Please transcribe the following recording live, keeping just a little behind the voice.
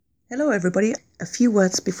Hello everybody. A few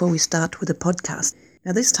words before we start with the podcast.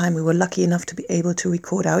 Now this time we were lucky enough to be able to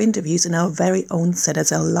record our interviews in our very own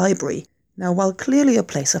ZSL library. Now while clearly a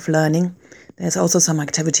place of learning, there's also some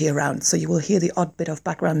activity around, so you will hear the odd bit of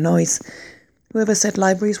background noise. Whoever said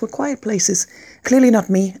libraries were quiet places, clearly not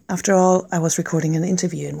me. After all, I was recording an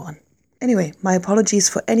interview in one. Anyway, my apologies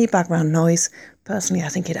for any background noise. Personally, I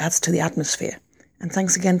think it adds to the atmosphere. And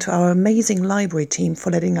thanks again to our amazing library team for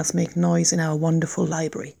letting us make noise in our wonderful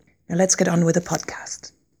library. Now let's get on with the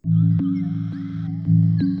podcast.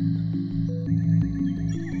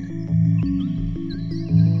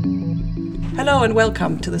 Hello and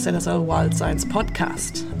welcome to the ZSL Wild Science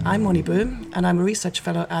Podcast. I'm Moni Böhm and I'm a research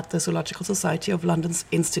fellow at the Zoological Society of London's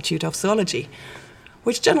Institute of Zoology,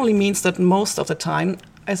 which generally means that most of the time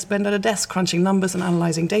I spend at a desk crunching numbers and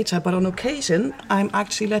analysing data, but on occasion I'm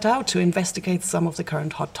actually let out to investigate some of the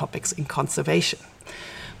current hot topics in conservation.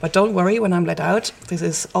 But don't worry, when I'm let out, this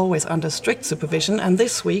is always under strict supervision, and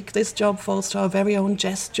this week this job falls to our very own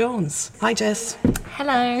Jess Jones. Hi Jess.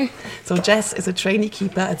 Hello. So Jess is a trainee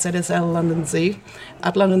keeper at ZSL London Zoo.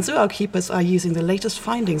 At London Zoo, our keepers are using the latest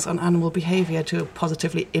findings on animal behaviour to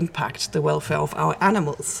positively impact the welfare of our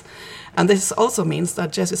animals. And this also means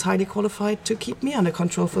that Jess is highly qualified to keep me under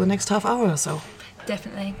control for the next half hour or so.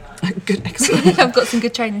 Definitely. Good, excellent. I've got some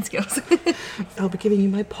good training skills. I'll be giving you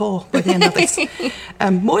my paw by the end of this.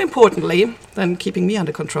 More importantly than keeping me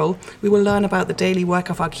under control, we will learn about the daily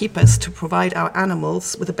work of our keepers to provide our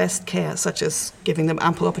animals with the best care, such as giving them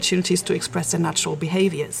ample opportunities to express their natural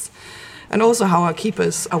behaviours. And also how our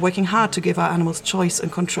keepers are working hard to give our animals choice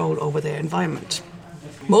and control over their environment.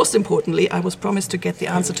 Most importantly, I was promised to get the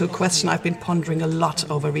answer to a question I've been pondering a lot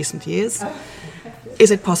over recent years.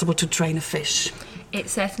 Is it possible to train a fish? It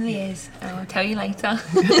certainly is. I'll tell you later.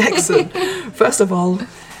 Excellent. First of all,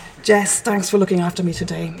 Jess, thanks for looking after me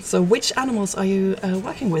today. So which animals are you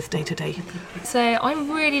working with day to day? So I'm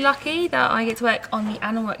really lucky that I get to work on the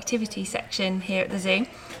animal activity section here at the zoo.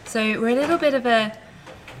 So we're a little bit of a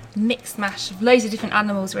mixed mash of loads of different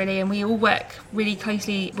animals really, and we all work really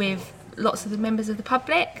closely with lots of the members of the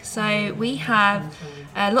public. So we have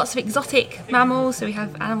lots of exotic mammals. So we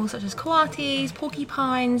have animals such as coatis,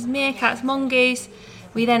 porcupines, meerkats, mongoose.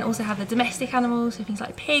 We then also have the domestic animals, so things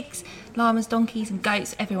like pigs, llamas, donkeys and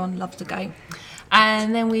goats. Everyone loves a goat.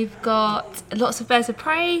 And then we've got lots of birds of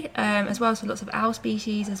prey as well, so lots of owl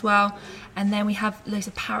species as well. And then we have loads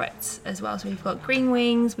of parrots as well. So we've got green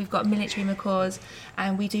wings, we've got military macaws,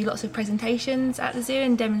 and we do lots of presentations at the zoo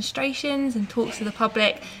and demonstrations and talks to the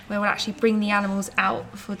public where we'll actually bring the animals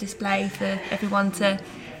out for display for everyone to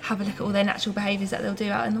have a look at all their natural behaviours that they'll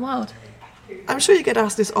do out in the wild. I'm sure you get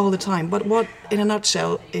asked this all the time, but what, in a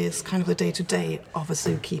nutshell, is kind of the day-to-day of a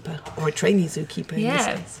zookeeper, or a trainee zookeeper in this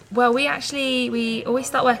case? Well, we always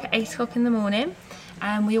start work at 8 o'clock in the morning,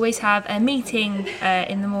 and we always have a meeting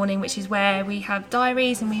in the morning, which is where we have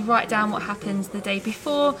diaries and we write down what happens the day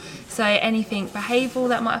before, so anything behavioural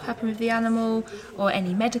that might have happened with the animal, or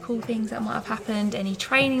any medical things that might have happened, any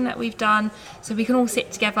training that we've done, so we can all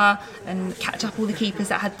sit together and catch up all the keepers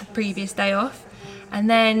that had the previous day off. And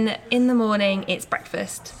then in the morning, it's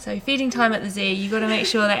breakfast. So feeding time at the zoo, you've got to make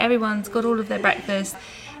sure that everyone's got all of their breakfast.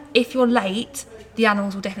 If you're late, the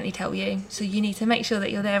animals will definitely tell you. So you need to make sure that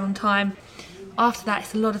you're there on time. After that,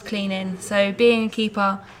 it's a lot of cleaning. So being a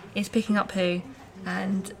keeper is picking up poo,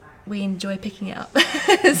 and we enjoy picking it up.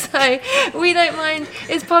 So we don't mind.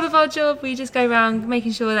 It's part of our job. We just go around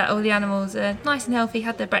making sure that all the animals are nice and healthy,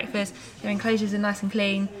 had their breakfast, their enclosures are nice and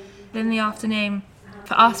clean. Then in the afternoon,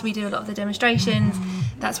 for us, we do a lot of the demonstrations.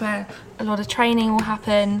 That's where a lot of training will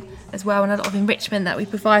happen as well, and a lot of enrichment that we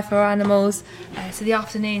provide for our animals. So the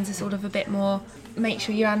afternoons are sort of a bit more, make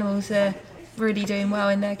sure your animals are really doing well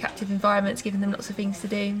in their captive environments, giving them lots of things to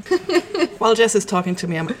do. While Jess is talking to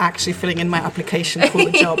me, I'm actually filling in my application for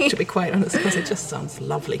the job, to be quite honest, because it just sounds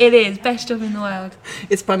lovely. It is, best job in the world.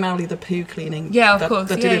 It's primarily the poo cleaning of course.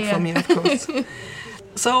 that did it for me, of course.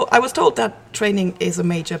 So I was told that training is a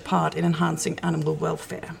major part in enhancing animal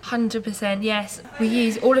welfare. 100%, yes. We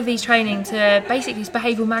use all of these training to basically use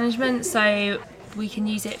behavioural management, so we can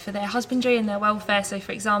use it for their husbandry and their welfare. So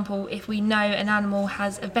for example, if we know an animal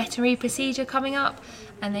has a veterinary procedure coming up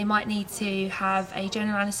and they might need to have a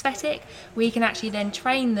general anaesthetic, we can actually then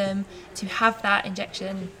train them to have that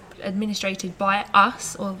injection administered by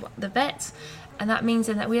us or the vets. And that means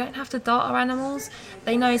then that we don't have to dart our animals.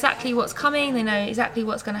 They know exactly what's coming, they know exactly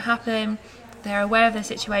what's going to happen, they're aware of their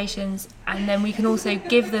situations, and then we can also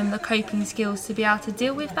give them the coping skills to be able to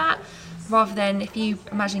deal with that, rather than if you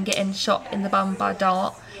imagine getting shot in the bum by a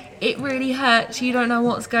dart, it really hurts, you don't know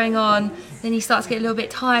what's going on, then you start to get a little bit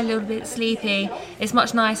tired, a little bit sleepy. It's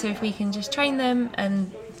much nicer if we can just train them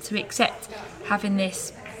and to accept having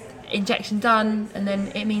this injection done, and then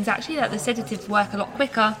it means actually that the sedatives work a lot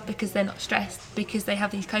quicker because they're not stressed, because they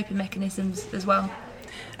have these coping mechanisms as well.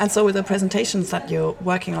 And so with the presentations that you're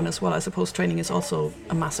working on as well, I suppose training is also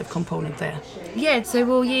a massive component there. Yeah, so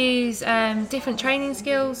we'll use different training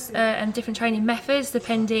skills and different training methods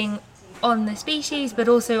depending on the species, but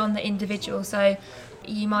also on the individual. So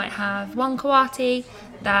you might have one coati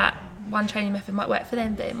that one training method might work for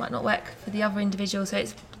them, but it might not work for the other individual. So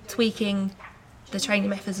it's tweaking the training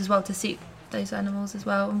methods as well to suit those animals as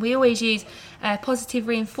well. And we always use positive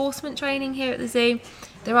reinforcement training here at the zoo.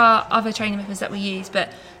 There are other training methods that we use,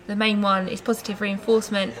 but the main one is positive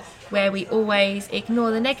reinforcement, where we always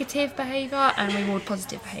ignore the negative behaviour and reward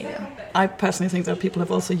positive behaviour. I personally think that people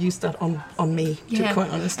have also used that on me, to be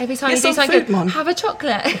quite honest. Every time you do something good, have a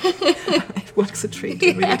chocolate. It works a treat,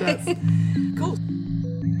 it really does. Cool.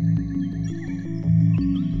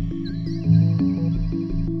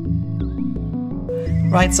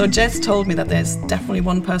 Right, so Jess told me that there's definitely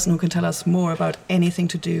one person who can tell us more about anything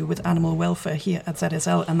to do with animal welfare here at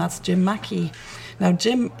ZSL, and that's Jim Mackey. Now,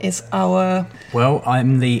 Jim is our... Well,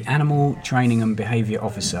 I'm the Animal Training and Behaviour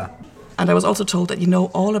Officer. And I was also told that you know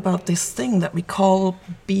all about this thing that we call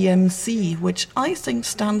BMC, which I think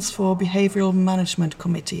stands for Behavioural Management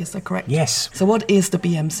Committee. Is that correct? Yes. So what is the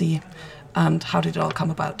BMC and how did it all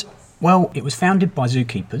come about? Well, it was founded by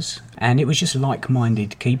zookeepers, and it was just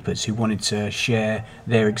like-minded keepers who wanted to share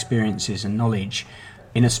their experiences and knowledge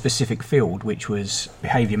in a specific field, which was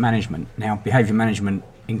behaviour management. Now, behaviour management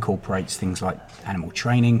incorporates things like animal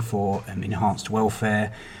training for enhanced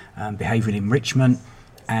welfare, behavioural enrichment,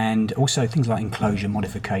 and also things like enclosure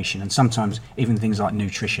modification, and sometimes even things like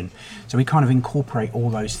nutrition. So we kind of incorporate all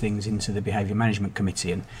those things into the Behaviour Management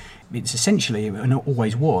Committee, and it's essentially, and it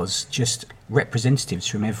always was, just representatives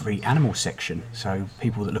from every animal section. So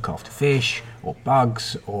people that look after fish or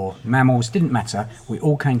bugs or mammals, didn't matter, we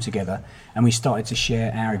all came together and we started to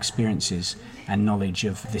share our experiences and knowledge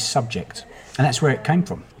of this subject, and that's where it came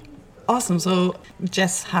from. Awesome. So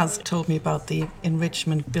Jess has told me about the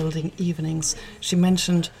enrichment building evenings. She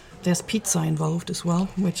mentioned there's pizza involved as well,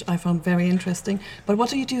 which I found very interesting. But what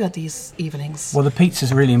do you do at these evenings? Well, the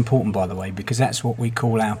pizza's really important, by the way, because that's what we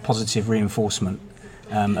call our positive reinforcement.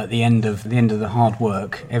 At the end of the hard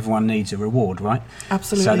work, everyone needs a reward, right?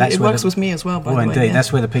 Absolutely. So that's it works with me as well, by the way. Indeed, yeah.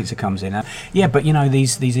 That's where the pizza comes in. Yeah, but you know,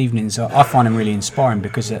 these evenings, I find them really inspiring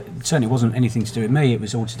because it certainly wasn't anything to do with me. It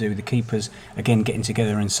was all to do with the keepers, again, getting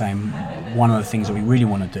together and saying one of the things that we really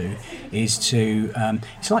want to do is to,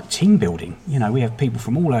 it's like team building. You know, we have people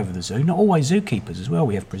from all over the zoo, not always zookeepers as well.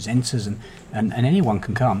 We have presenters and anyone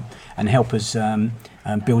can come and help us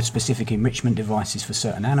build specific enrichment devices for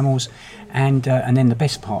certain animals, and then the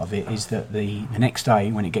best part of it is that the next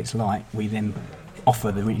day when it gets light, we then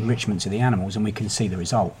offer the enrichment to the animals and we can see the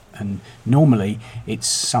result. And normally it's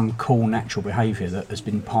some cool natural behaviour that has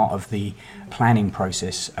been part of the planning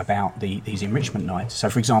process about these enrichment nights. So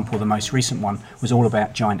for example, the most recent one was all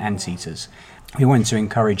about giant anteaters. We wanted to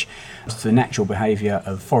encourage the natural behaviour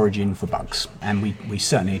of foraging for bugs, and we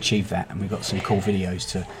certainly achieved that, and we've got some cool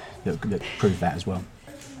videos that prove that as well.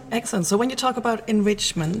 Excellent. So when you talk about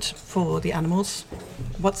enrichment for the animals,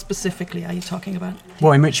 what specifically are you talking about?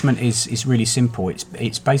 Well, enrichment is really simple.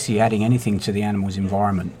 It's basically adding anything to the animal's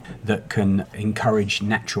environment that can encourage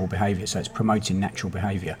natural behaviour, so it's promoting natural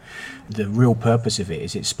behaviour. The real purpose of it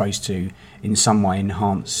is it's supposed to, in some way,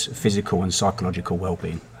 enhance physical and psychological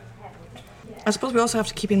well-being. I suppose we also have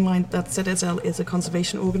to keep in mind that ZSL is a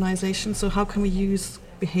conservation organisation, so how can we use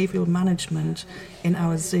behavioural management in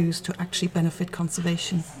our zoos to actually benefit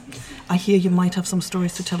conservation? I hear you might have some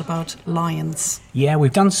stories to tell about lions. Yeah,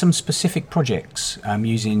 we've done some specific projects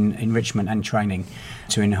using enrichment and training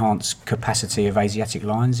to enhance capacity of Asiatic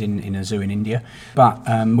lions in a zoo in India. But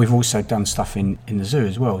we've also done stuff in the zoo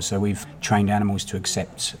as well. So we've trained animals to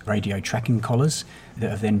accept radio tracking collars that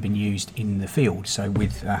have then been used in the field, so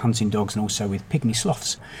with hunting dogs and also with pygmy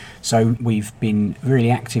sloths. So we've been really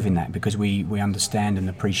active in that because we understand and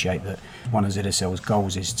appreciate that one of ZSL's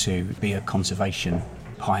goals is to be a conservation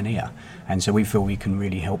pioneer, and so we feel we can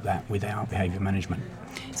really help that with our behaviour management.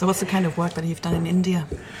 So what's the kind of work that you've done in India?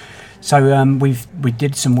 So we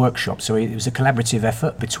did some workshops. So it was a collaborative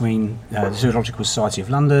effort between the Zoological Society of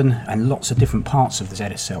London and lots of different parts of the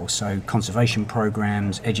ZSL. So conservation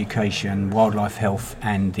programmes, education, wildlife health,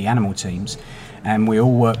 and the animal teams. And we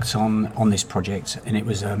all worked on this project, and it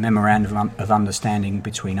was a memorandum of understanding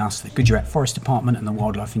between us, the Gujarat Forest Department, and the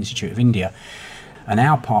Wildlife Institute of India. And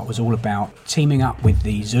our part was all about teaming up with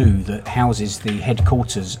the zoo that houses the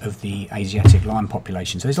headquarters of the Asiatic lion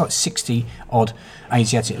population. So there's like 60 odd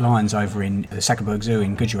Asiatic lions over in the Sacherberg Zoo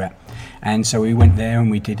in Gujarat. And so we went there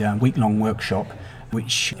and we did a week-long workshop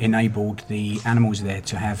which enabled the animals there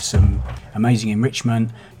to have some amazing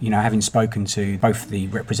enrichment. Having spoken to both the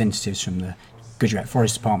representatives from the Gujarat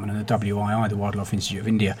Forest Department and the WII, the Wildlife Institute of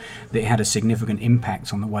India, that it had a significant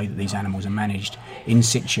impact on the way that these animals are managed in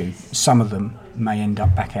situ. Some of them may end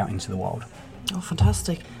up back out into the wild. Oh,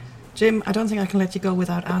 fantastic. Jim, I don't think I can let you go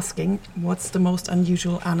without asking, what's the most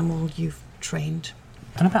unusual animal you've trained?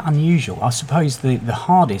 I don't know about unusual. I suppose the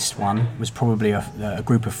hardest one was probably a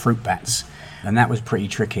group of fruit bats, and that was pretty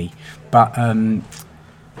tricky. But I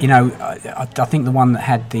think the one that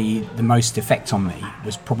had the most effect on me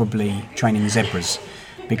was probably training zebras,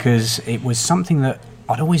 because it was something that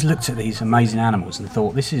I'd always looked at these amazing animals and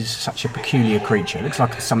thought, this is such a peculiar creature. It looks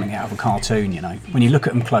like something out of a cartoon, When you look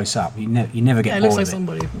at them close up, you never get bored of it. It looks like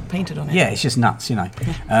somebody painted on it. Yeah, it's just nuts,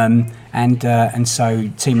 And so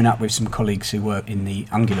teaming up with some colleagues who work in the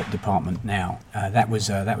ungulate department now, that was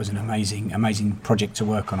an amazing project to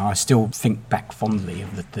work on. I still think back fondly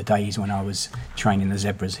of the days when I was training the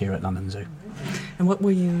zebras here at London Zoo. And what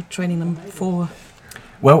were you training them for?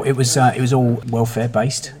 Well, it was all welfare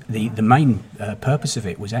based. The main purpose of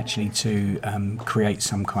it was actually to create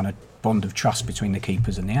some kind of bond of trust between the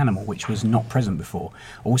keepers and the animal, which was not present before.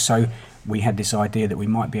 Also, we had this idea that we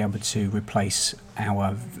might be able to replace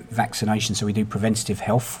our vaccination, so we do preventative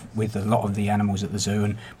health with a lot of the animals at the zoo,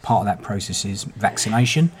 and part of that process is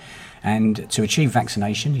vaccination. And to achieve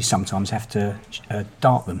vaccination, you sometimes have to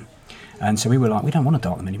dart them. And so we were like, we don't want to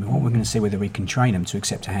dart them anymore. We're going to see whether we can train them to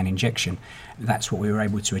accept a hand injection. That's what we were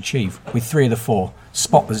able to achieve. With 3 of the 4,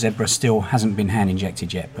 Spot the zebra still hasn't been hand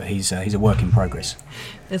injected yet, but he's a work in progress.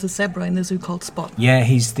 There's a zebra in the zoo called Spot. Yeah,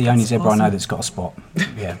 he's the only zebra awesome. I know that's got a spot.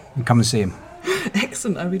 Yeah, come and see him.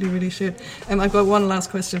 Excellent, I really should. I've got one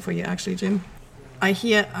last question for you, actually, Jim. I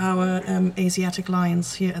hear our Asiatic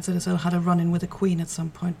lions here at ZSL had a run-in with a queen at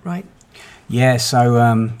some point, right? Yeah,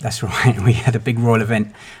 so that's right. We had a big royal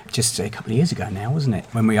event just a couple of years ago now, wasn't it?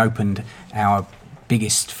 When we opened our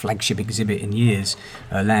biggest flagship exhibit in years,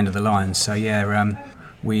 Land of the Lions. So yeah,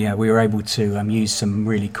 we were able to use some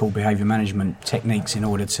really cool behaviour management techniques in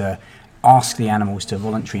order to ask the animals to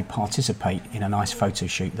voluntarily participate in a nice photo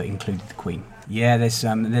shoot that included the Queen. Yeah, there's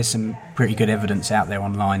some pretty good evidence out there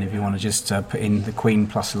online if you want to just put in the Queen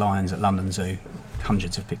plus lions at London Zoo.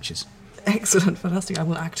 Hundreds of pictures. Excellent, fantastic. I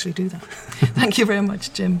will actually do that. Thank you very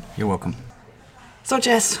much, Jim. You're welcome. So,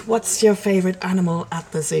 Jess, what's your favourite animal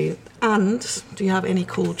at the zoo? And do you have any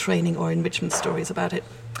cool training or enrichment stories about it?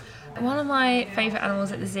 One of my favourite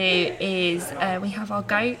animals at the zoo is we have our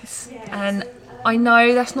goats, and I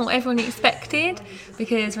know that's not everyone expected,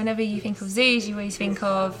 because whenever you think of zoos, you always think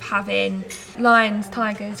of having lions,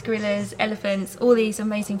 tigers, gorillas, elephants, all these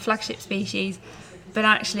amazing flagship species. But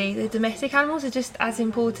actually, the domestic animals are just as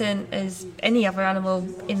important as any other animal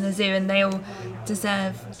in the zoo, and they all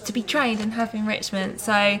deserve to be trained and have enrichment.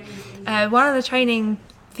 So one of the training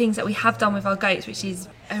things that we have done with our goats, which is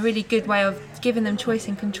a really good way of giving them choice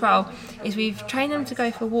and control, is we've trained them to go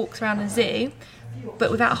for walks around the zoo, but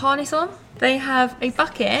without a harness on. They have a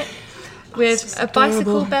bucket with a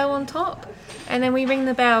bicycle bell on top, and then we ring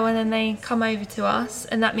the bell and then they come over to us,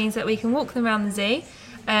 and that means that we can walk them around the zoo.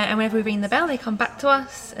 And whenever we ring the bell, they come back to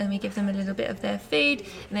us and we give them a little bit of their food,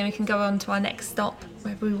 and then we can go on to our next stop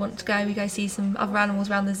wherever we want to go. We go see some other animals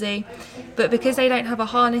around the zoo. But because they don't have a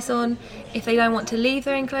harness on, if they don't want to leave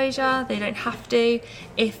their enclosure, they don't have to.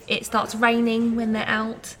 If it starts raining when they're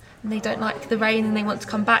out and they don't like the rain and they want to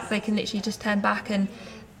come back, they can literally just turn back, and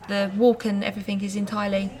the walk and everything is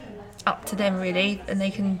entirely up to them really, and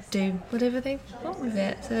they can do whatever they want with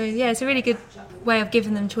it. So yeah, it's a really good way of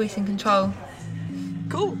giving them choice and control.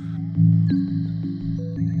 Cool.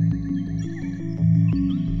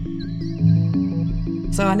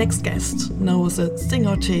 So our next guest knows a thing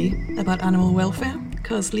or two about animal welfare,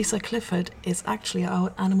 because Lisa Clifford is actually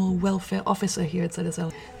our animal welfare officer here at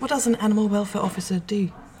ZSL. What does an animal welfare officer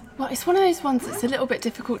do? Well, it's one of those ones that's a little bit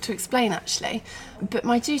difficult to explain actually, but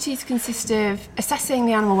my duties consist of assessing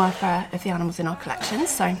the animal welfare of the animals in our collections,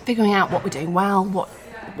 so figuring out what we're doing well, what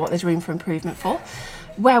there's room for improvement for.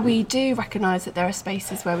 Where we do recognise that there are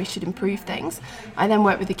spaces where we should improve things, I then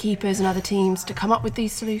work with the keepers and other teams to come up with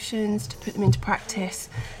these solutions, to put them into practice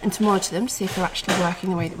and to monitor them to see if they're actually working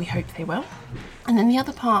the way that we hope they will. And then the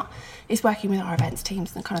other part is working with our events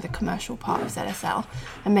teams and kind of the commercial part of ZSL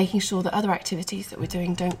and making sure that other activities that we're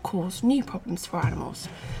doing don't cause new problems for animals.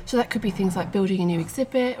 So that could be things like building a new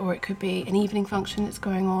exhibit, or it could be an evening function that's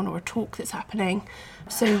going on, or a talk that's happening.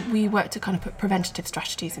 So we work to kind of put preventative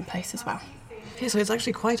strategies in place as well. Okay, so it's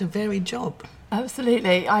actually quite a varied job.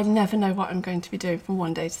 Absolutely. I never know what I'm going to be doing from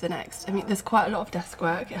one day to the next. I mean, there's quite a lot of desk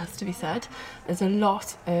work, it has to be said. There's a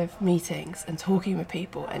lot of meetings and talking with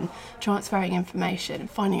people and transferring information and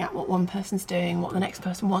finding out what one person's doing, what the next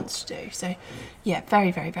person wants to do. So, yeah,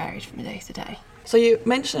 very, very varied from day to day. So you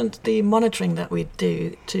mentioned the monitoring that we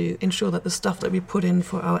do to ensure that the stuff that we put in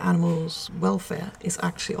for our animals' welfare is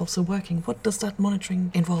actually also working. What does that monitoring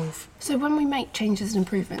involve? So when we make changes and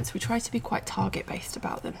improvements, we try to be quite target-based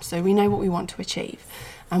about them. So we know what we want to achieve.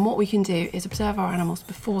 And what we can do is observe our animals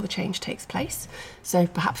before the change takes place. So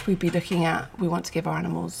perhaps we'd be looking at, we want to give our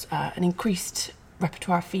animals an increased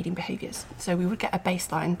repertoire of feeding behaviours. So we would get a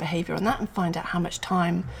baseline behaviour on that and find out how much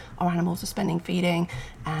time our animals are spending feeding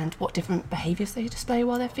and what different behaviours they display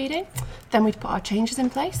while they're feeding. Then we'd put our changes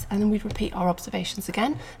in place, and then we'd repeat our observations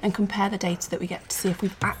again and compare the data that we get to see if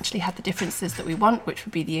we've actually had the differences that we want, which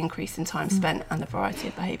would be the increase in time spent and the variety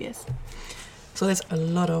of behaviours. So there's a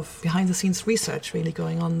lot of behind-the-scenes research really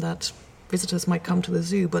going on that visitors might come to the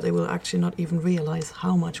zoo, but they will actually not even realise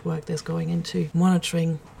how much work there's going into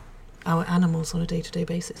monitoring our animals on a day-to-day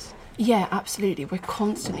basis. Yeah, absolutely. We're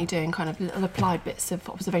constantly doing kind of little applied bits of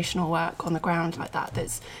observational work on the ground like that.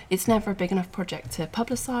 It's never a big enough project to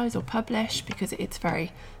publicise or publish because it's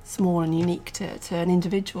very small and unique to an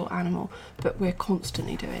individual animal, but we're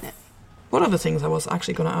constantly doing it. One of the things I was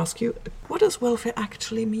actually going to ask you, what does welfare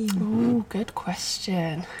actually mean? Oh, good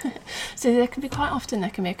question. So there can be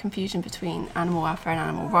a confusion between animal welfare and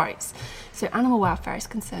animal rights. So animal welfare is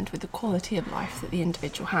concerned with the quality of life that the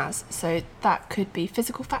individual has. So that could be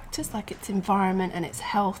physical factors like its environment and its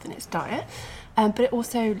health and its diet, but it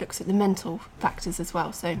also looks at the mental factors as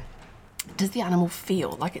well. So does the animal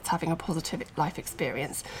feel like it's having a positive life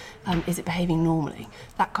experience? Is it behaving normally?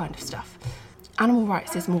 That kind of stuff. Animal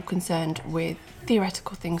rights is more concerned with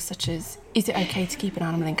theoretical things such as, is it okay to keep an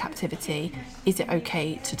animal in captivity? Is it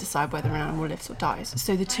okay to decide whether an animal lives or dies?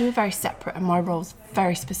 So the two are very separate, and my role's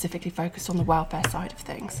very specifically focused on the welfare side of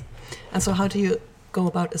things. And so how do you go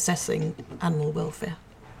about assessing animal welfare?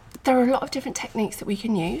 There are a lot of different techniques that we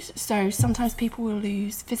can use. So sometimes people will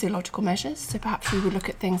use physiological measures. So perhaps we would look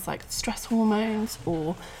at things like stress hormones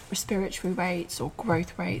or respiratory rates or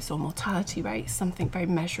growth rates or mortality rates, something very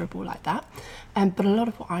measurable like that. But a lot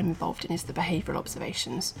of what I'm involved in is the behavioural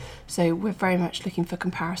observations. So we're very much looking for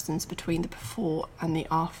comparisons between the before and the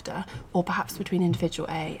after, or perhaps between individual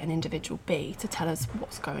A and individual B to tell us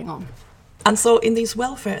what's going on. And so in these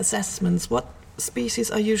welfare assessments, what species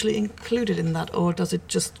are usually included in that, or does it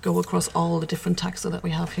just go across all the different taxa that we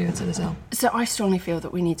have here at ZSL? So I strongly feel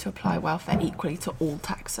that we need to apply welfare equally to all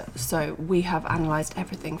taxa. So we have analysed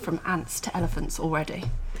everything from ants to elephants already.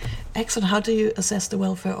 Excellent. How do you assess the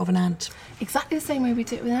welfare of an ant? Exactly the same way we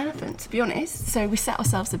do it with an elephant, to be honest. So we set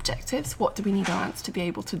ourselves objectives. What do we need our ants to be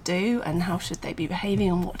able to do, and how should they be behaving,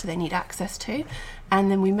 and what do they need access to? And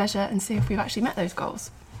then we measure and see if we've actually met those goals.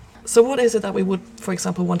 So what is it that we would, for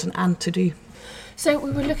example, want an ant to do? So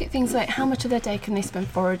we would look at things like how much of their day can they spend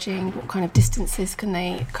foraging, what kind of distances can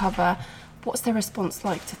they cover, what's their response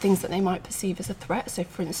like to things that they might perceive as a threat. So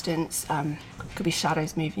for instance, could be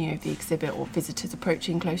shadows moving over the exhibit, or visitors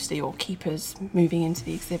approaching closely, or keepers moving into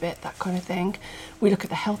the exhibit, that kind of thing. We look at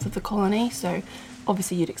the health of the colony. So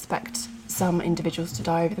obviously you'd expect some individuals to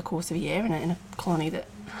die over the course of a year in a colony that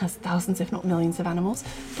has thousands if not millions of animals,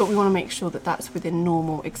 but we want to make sure that that's within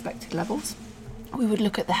normal expected levels. We would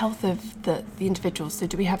look at the health of the individuals. So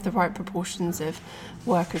do we have the right proportions of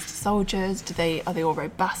workers to soldiers? Are they all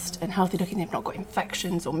robust and healthy looking? They've not got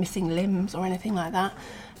infections or missing limbs or anything like that.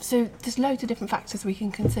 So there's loads of different factors we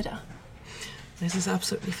can consider. This is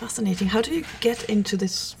absolutely fascinating. How do you get into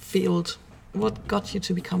this field? What got you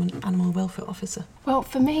to become an animal welfare officer? Well,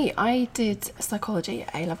 for me, I did psychology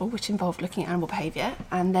at A-level, which involved looking at animal behaviour,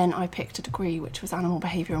 and then I picked a degree which was animal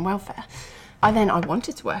behaviour and welfare. I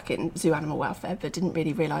wanted to work in zoo animal welfare, but didn't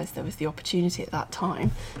really realise there was the opportunity at that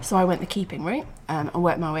time. So I went the keeping route and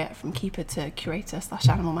worked my way up from keeper to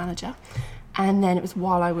curator/animal manager. And then it was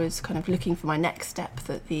while I was kind of looking for my next step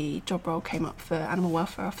that the job role came up for animal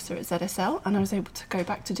welfare officer at ZSL, and I was able to go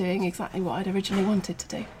back to doing exactly what I'd originally wanted to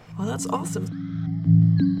do. Well, that's awesome.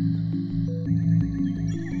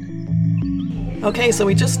 Okay, so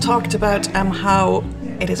we just talked about how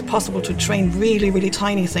it is possible to train really, really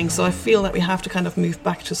tiny things. So I feel that we have to kind of move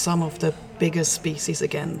back to some of the bigger species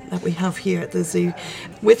again that we have here at the zoo.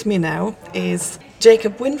 With me now is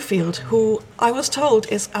Jacob Winfield, who I was told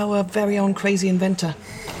is our very own crazy inventor.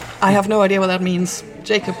 I have no idea what that means.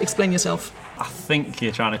 Jacob, explain yourself. I think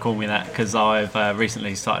you're trying to call me that because I've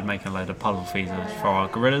recently started making a load of puzzle feeders for our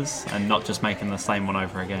gorillas, and not just making the same one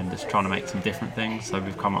over again, just trying to make some different things. So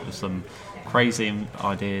we've come up with some crazy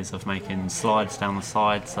ideas of making slides down the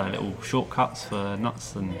side, so little shortcuts for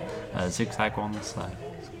nuts and zigzag ones, so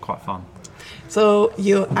it's quite fun. So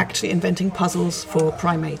you're actually inventing puzzles for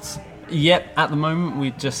primates? Yep, at the moment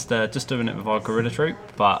we're just doing it with our gorilla troop,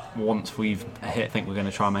 but once we've hit, I think we're going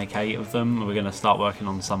to try and make 8 of them. We're going to start working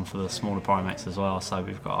on some for the smaller primates as well, so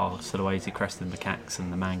we've got our Sulawesi crested macaques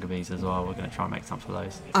and the mangabeys as well. We're going to try and make some for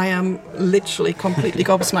those. I am literally completely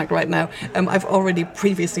gobsmacked right now. I've already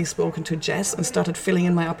previously spoken to Jess and started filling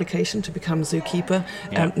in my application to become zookeeper.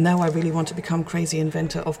 Yeah. Now I really want to become crazy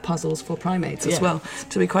inventor of puzzles for primates as well,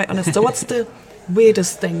 to be quite honest. So what's the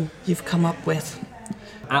weirdest thing you've come up with?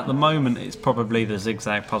 At the moment, it's probably the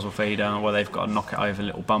zigzag puzzle feeder where they've got to knock it over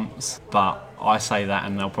little bumps. But I say that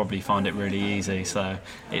and they'll probably find it really easy. So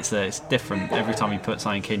it's different. Every time you put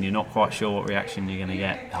something in, you're not quite sure what reaction you're going to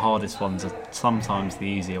get. The hardest ones are sometimes the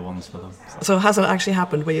easier ones for them. So has it actually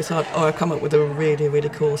happened where you thought, oh, I come up with a really, really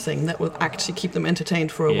cool thing that will actually keep them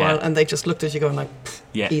entertained for a while, and they just looked at you going like,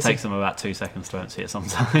 yeah, it easy. takes them about 2 seconds to answer it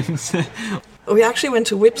sometimes. We actually went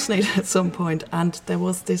to Whipsnade at some point, and there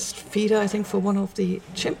was this feeder, I think, for one of the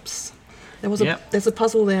chimps. There's a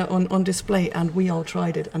puzzle there on display, and we all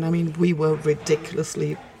tried it, and I mean, we were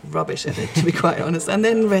ridiculously rubbish at it, to be quite honest. And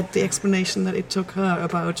then read the explanation that it took her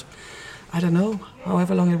about, I don't know,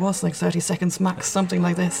 however long it was, like 30 seconds max, something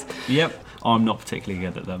like this. Yep, I'm not particularly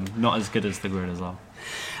good at them. Not as good as the gorillas are.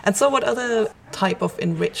 And so what other type of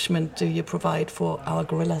enrichment do you provide for our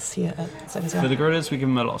gorillas here at ZSL? For the gorillas, we give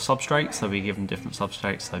them a lot of substrates, so we give them different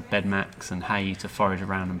substrates, so bed mats and hay to forage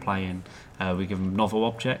around and play in. We give them novel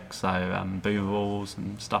objects, so boomer balls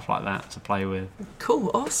and stuff like that to play with. Cool,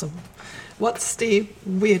 awesome. What's the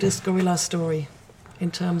weirdest gorilla story in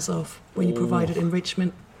terms of when you provided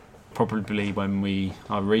enrichment? Probably when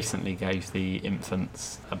I recently gave the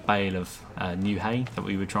infants a bale of new hay that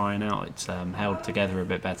we were trying out. It's held together a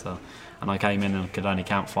bit better, and I came in and could only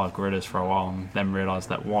count 5 gorillas for a while, and then realised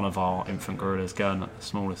that one of our infant gorillas, Gernot, the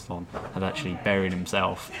smallest one, had actually buried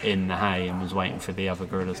himself in the hay and was waiting for the other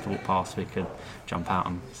gorillas to walk past so we could jump out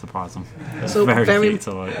and surprise them. So very cute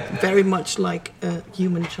toy. Very much like a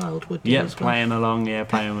human child would do. Yeah, as well. playing along,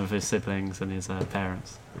 playing with his siblings and his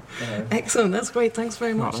parents. Excellent, that's great. Thanks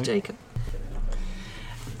very much, Jacob.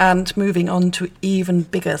 And moving on to even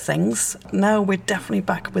bigger things, now we're definitely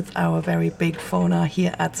back with our very big fauna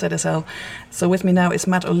here at ZSL. So with me now is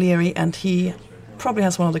Matt O'Leary, and he probably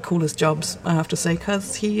has one of the coolest jobs, I have to say,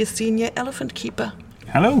 because he is senior elephant keeper.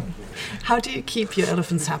 Hello. How do you keep your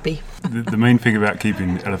elephants happy? The main thing about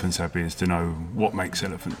keeping elephants happy is to know what makes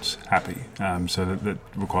elephants happy. So that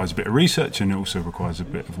requires a bit of research, and it also requires a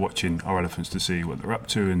bit of watching our elephants to see what they're up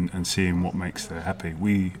to and seeing what makes them happy.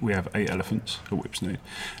 We have 8 elephants at Whipsnade,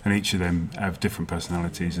 and each of them have different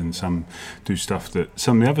personalities, and some do stuff that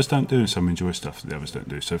some of the others don't do, and some enjoy stuff that the others don't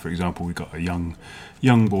do. So for example, we've got a young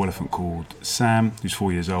bull elephant called Sam, who's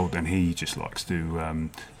 4 years old, and he just likes to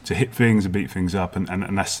hit things and beat things up,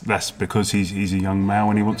 and that's because he's a young male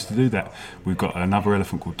and he wants to do that. We've got another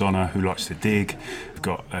elephant called Donna who likes to dig. We've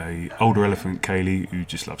got a older elephant, Kaylee, who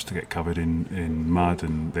just loves to get covered in mud,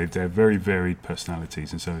 and they're very varied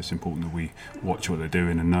personalities, and so it's important that we watch what they're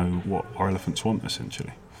doing and know what our elephants want,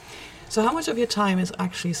 essentially. So how much of your time is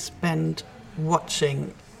actually spent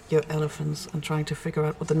watching your elephants and trying to figure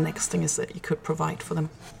out what the next thing is that you could provide for them?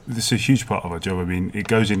 This is a huge part of our job. I mean, it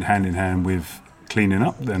goes in hand with cleaning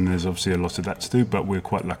up, then there's obviously a lot of that to do, but we're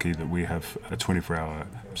quite lucky that we have a 24-hour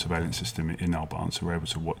surveillance system in our barn, so we're able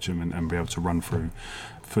to watch them and be able to run through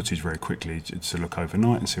footage very quickly to look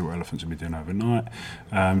overnight and see what elephants will be doing overnight.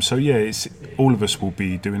 It's all of us will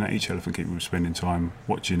be doing that. Each elephant keeper will be spending time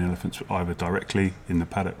watching elephants either directly in the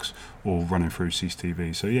paddocks or running through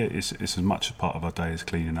CCTV. So it's as much a part of our day as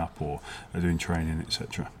cleaning up or doing training,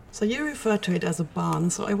 etc. So you refer to it as a barn.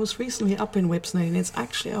 So I was recently up in Whipsnade, and it's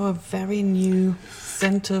actually our very new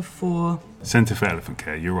Centre for Elephant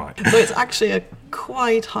Care, you're right. So it's actually a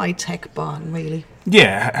quite high-tech barn, really.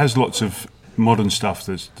 Yeah, it has lots of modern stuff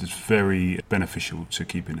that's very beneficial to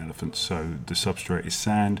keeping elephants. So the substrate is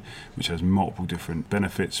sand, which has multiple different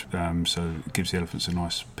benefits. So it gives the elephants a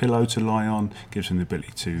nice pillow to lie on, gives them the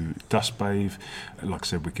ability to dust bathe. Like I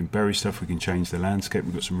said, we can bury stuff, we can change the landscape.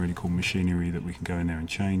 We've got some really cool machinery that we can go in there and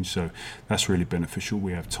change. So that's really beneficial.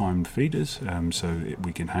 We have timed feeders,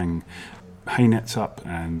 we can hang hay nets up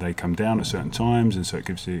and they come down at certain times, and so it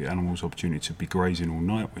gives the animals opportunity to be grazing all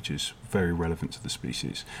night, which is very relevant to the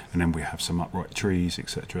species. And then we have some upright trees,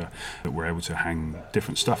 etc., that we're able to hang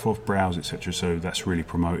different stuff off, browse, etc. So that's really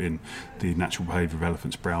promoting the natural behaviour of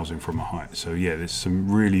elephants browsing from a height. So yeah, there's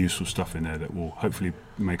some really useful stuff in there that will hopefully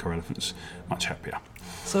make our elephants much happier.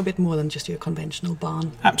 So a bit more than just your conventional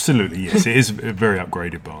barn. Absolutely, yes. It is a very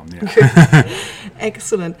upgraded barn, yeah.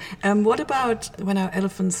 Excellent. What about when our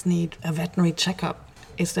elephants need a veterinary checkup?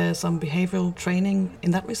 Is there some behavioural training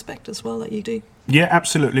in that respect as well that you do? Yeah,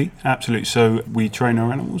 absolutely. So we train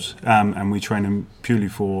our animals, and we train them purely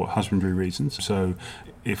for husbandry reasons. So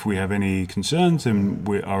if we have any concerns, then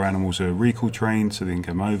our animals are recall trained so they can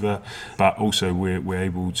come over, but also we're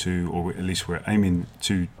able to, or at least we're aiming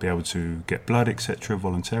to be able to get blood, etc.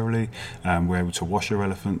 voluntarily. We're able to wash our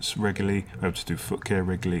elephants regularly, we're able to do foot care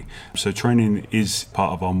regularly. So training is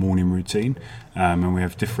part of our morning routine, and we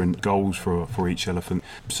have different goals for each elephant.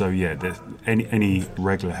 So yeah, any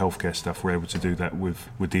regular healthcare stuff, we're able to do that with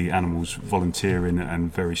the animals volunteering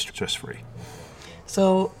and very stress-free.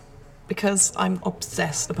 So because I'm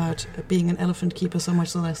obsessed about being an elephant keeper so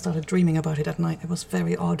much that I started dreaming about it at night. It was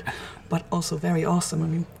very odd, but also very awesome. I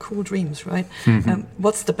mean, cool dreams, right? Mm-hmm.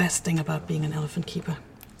 What's the best thing about being an elephant keeper?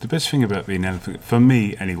 The best thing about being an elephant, for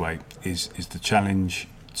me anyway, is the challenge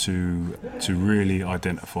to really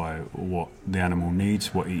identify what the animal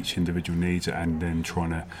needs, what each individual needs, and then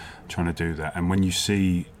trying to do that. And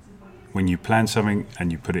when you plan something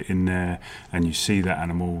and you put it in there and you see that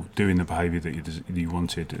animal doing the behaviour that you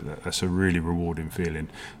wanted, that's a really rewarding feeling.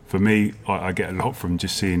 For me, I get a lot from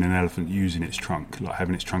just seeing an elephant using its trunk, like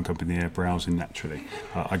having its trunk up in the air, browsing naturally.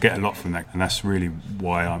 I get a lot from that, and that's really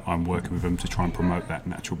why I'm working with them to try and promote that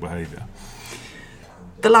natural behaviour.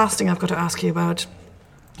 The last thing I've got to ask you about,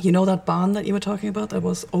 you know that barn that you were talking about that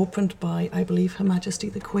was opened by, I believe, Her Majesty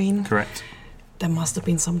the Queen? Correct. There must have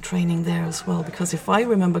been some training there as well, because if I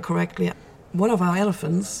remember correctly, one of our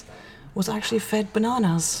elephants was actually fed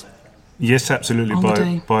bananas. Yes, absolutely,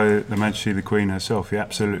 by the Majesty the Queen herself, yeah,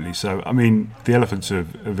 absolutely. So, I mean, the elephants are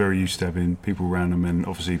very used to having people around them, and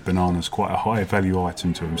obviously bananas quite a high value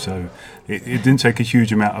item to them. So it didn't take a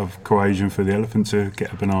huge amount of coercion for the elephant to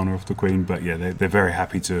get a banana off the Queen, but yeah, they're very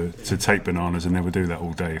happy to take bananas, and they would do that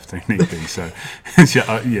all day if they need be. So,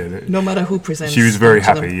 yeah. No matter who presents. She was very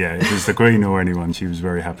happy, yeah. If it was the Queen or anyone, she was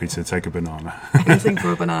very happy to take a banana. Anything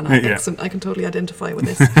for a banana. Yeah. Excellent. I can totally identify with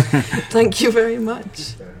this. Thank you very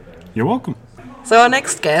much. You're welcome. So our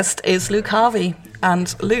next guest is Luke Harvey,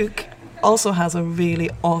 and Luke also has a really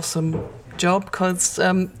awesome job because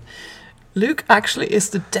Luke actually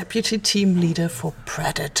is the deputy team leader for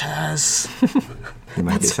Predators. You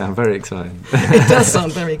make it sound very exciting. It does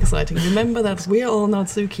sound very exciting. Remember that we are all not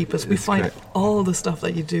zookeepers. We find correct. all the stuff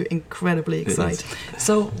that you do incredibly exciting.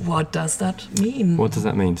 So what does that mean? What does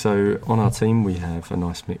that mean? So on our team we have a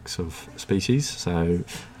nice mix of species. So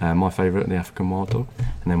my favourite, the African wild dog.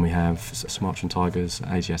 And then we have Sumatran tigers,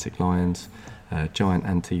 Asiatic lions, giant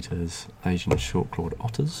anteaters, Asian short-clawed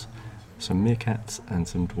otters, some meerkats and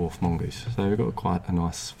some dwarf mongoose. So we've got quite a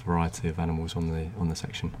nice variety of animals on the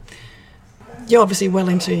section. You're obviously well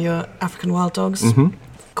into your African wild dogs. Mm-hmm.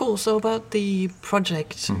 Cool. So about the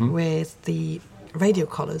project with the radio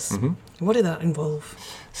collars, what did that involve?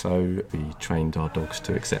 So we trained our dogs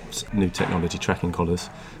to accept new technology tracking collars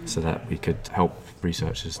so that we could help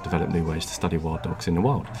researchers develop new ways to study wild dogs in the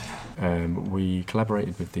wild. We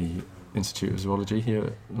collaborated with the Institute of Zoology here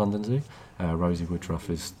at London Zoo. Rosie Woodruff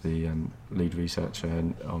is the lead researcher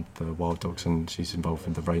on the wild dogs, and she's involved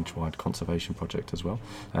in the range-wide conservation project as well.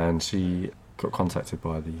 And she got contacted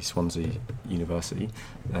by the Swansea University,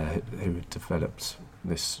 who had developed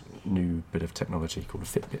this new bit of technology called a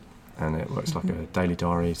Fitbit, and it works like a daily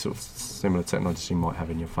diary, sort of similar technology you might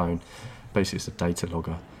have in your phone. Basically, it's a data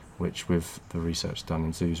logger, which with the research done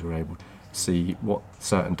in zoos, we're able to see what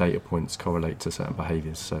certain data points correlate to certain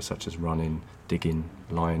behaviours, so such as running, digging,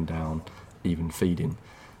 lying down, even feeding.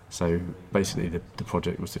 So basically the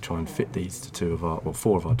project was to try and fit these to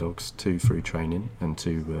four of our dogs, 2 through training and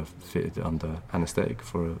 2 were fitted under anaesthetic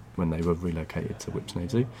for when they were relocated to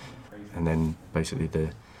Whipsnade Zoo. And then basically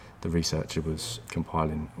the researcher was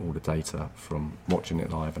compiling all the data from watching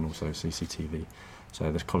it live and also CCTV.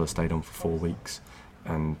 So the collar stayed on for 4 weeks,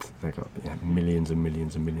 and they've got millions and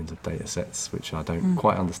millions and millions of data sets, which I don't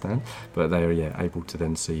quite understand, but they are able to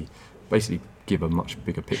then see, basically give a much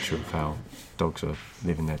bigger picture of how dogs are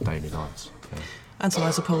living their daily lives. And so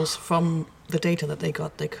I suppose from the data that they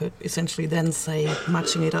got, they could essentially then say,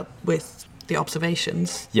 matching it up with the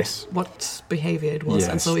observations, yes, what behaviour it was.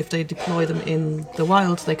 Yes. And so if they deploy them in the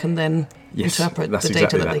wild, they can then interpret the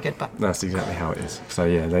data that they get back. That's exactly how it is. So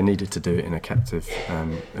they needed to do it in a captive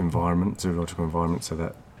environment, zoological environment, so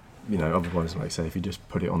that, otherwise, like I say, if you just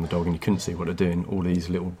put it on the dog and you couldn't see what they're doing, all these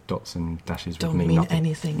little dots and dashes don't would mean nothing.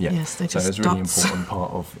 Anything. Yeah. Yes, they just so it's a really dots. important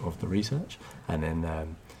part of the research. And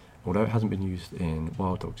then, although it hasn't been used in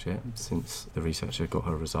wild dogs yet, since the researcher got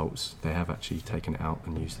her results, they have actually taken it out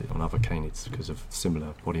and used it on other canids because of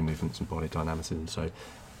similar body movements and body dynamicism. So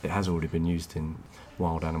it has already been used in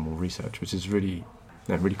wild animal research, which is really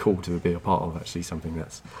cool to be a part of, actually, something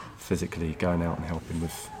that's physically going out and helping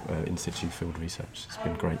with in situ field research. It's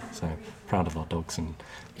been great. So proud of our dogs and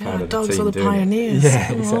proud of the dogs team are the doing pioneers. it. Yeah,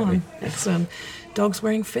 Come exactly. on. Excellent. Dogs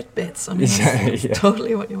wearing Fitbits. I mean, Exactly, it's yeah.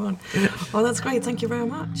 totally what you want. Well, that's great. Thank you very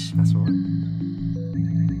much. That's all right.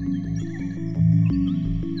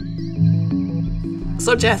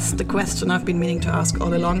 So, Jess, the question I've been meaning to ask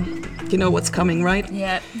all along. You know what's coming, right?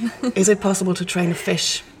 Yeah. Is it possible to train a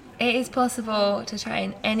fish? It is possible to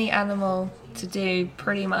train any animal to do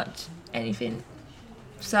pretty much anything.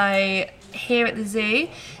 So here at the zoo,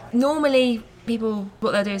 normally people,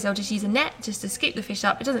 what they'll do is they'll just use a net just to scoop the fish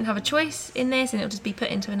up. It doesn't have a choice in this, and it'll just be put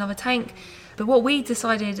into another tank. But what we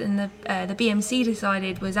decided, and the BMC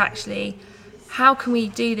decided, was actually how can we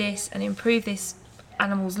do this and improve this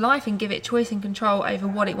animal's life and give it choice and control over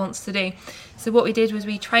what it wants to do. So what we did was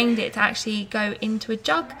we trained it to actually go into a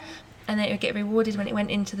jug, and then it would get rewarded when it went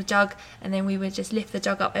into the jug, and then we would just lift the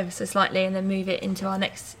jug up ever so slightly and then move it into our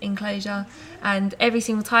next enclosure. And every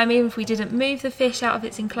single time, even if we didn't move the fish out of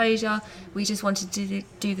its enclosure, we just wanted to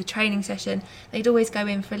do the training session, they'd always go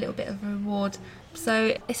in for a little bit of a reward.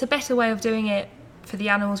 So it's a better way of doing it for the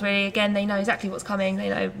animals, really. Again, they know exactly what's coming, they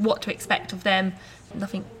know what to expect of them,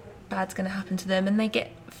 nothing bad's going to happen to them, and they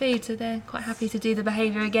get food, so they're quite happy to do the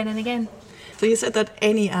behaviour again and again. So you said that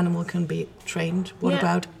any animal can be trained. What Yeah.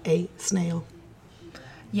 about a snail?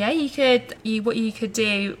 Yeah, what you could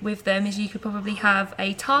do with them is you could probably have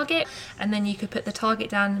a target, and then you could put the target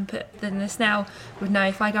down and then the snail would know,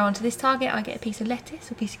 if I go onto this target, I get a piece of lettuce,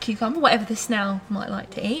 a piece of cucumber, whatever the snail might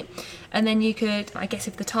like to eat. And then you could, I guess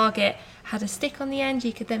if the target had a stick on the end,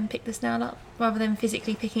 you could then pick the snail up. Rather than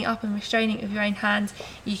physically picking it up and restraining it with your own hands,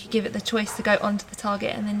 you could give it the choice to go onto the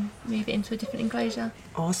target and then move it into a different enclosure.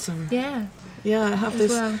 Awesome. Yeah. Yeah, I have As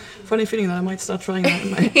this well. funny feeling that I might start trying that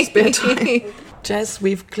in my spare time. Jess,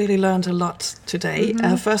 we've clearly learned a lot today.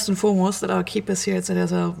 First and foremost, that our keepers here at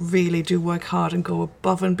ZSL really do work hard and go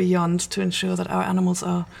above and beyond to ensure that our animals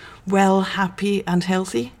are well, happy and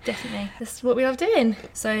healthy. Definitely. That's what we love doing.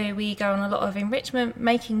 So we go on a lot of enrichment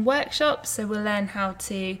making workshops, so we'll learn how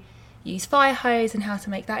to use fire hose and how to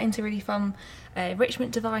make that into really fun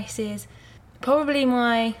enrichment devices. Probably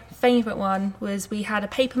my favourite one was we had a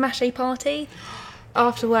paper mache party.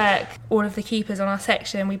 After work, all of the keepers on our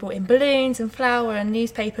section, we brought in balloons and flour and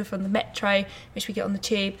newspaper from the metro, which we get on the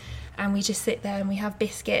tube, and we just sit there and we have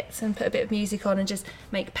biscuits and put a bit of music on and just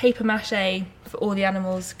make paper mache for all the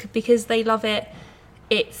animals because they love it.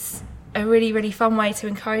 It's a really, really fun way to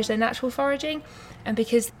encourage their natural foraging, and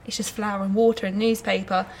because it's just flour and water and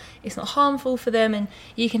newspaper, it's not harmful for them, and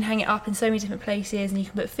you can hang it up in so many different places and you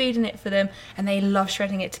can put food in it for them, and they love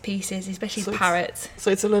shredding it to pieces, especially So parrots.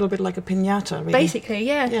 So it's a little bit like a piñata, really. Basically,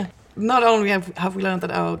 yeah. Yeah. Not only have we learned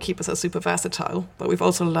that our keepers are super versatile, but we've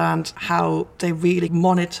also learned how they really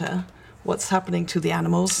monitor what's happening to the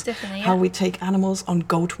animals. Definitely, yeah. How we take animals on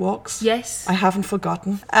goat walks. Yes. I haven't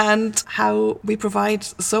forgotten. And how we provide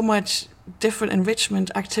so much different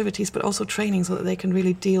enrichment activities, but also training so that they can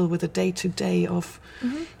really deal with the day-to-day of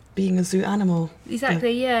being a zoo animal.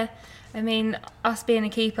 Exactly, yeah. I mean, us being a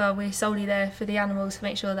keeper, we're solely there for the animals to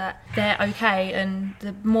make sure that they're okay, and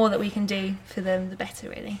the more that we can do for them, the better,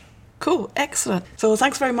 really. Cool, excellent. So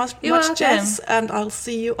thanks very much, You're welcome. Jess, and I'll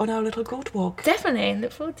see you on our little goat walk. Definitely,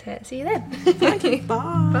 look forward to it. See you then.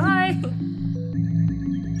 Bye. Bye.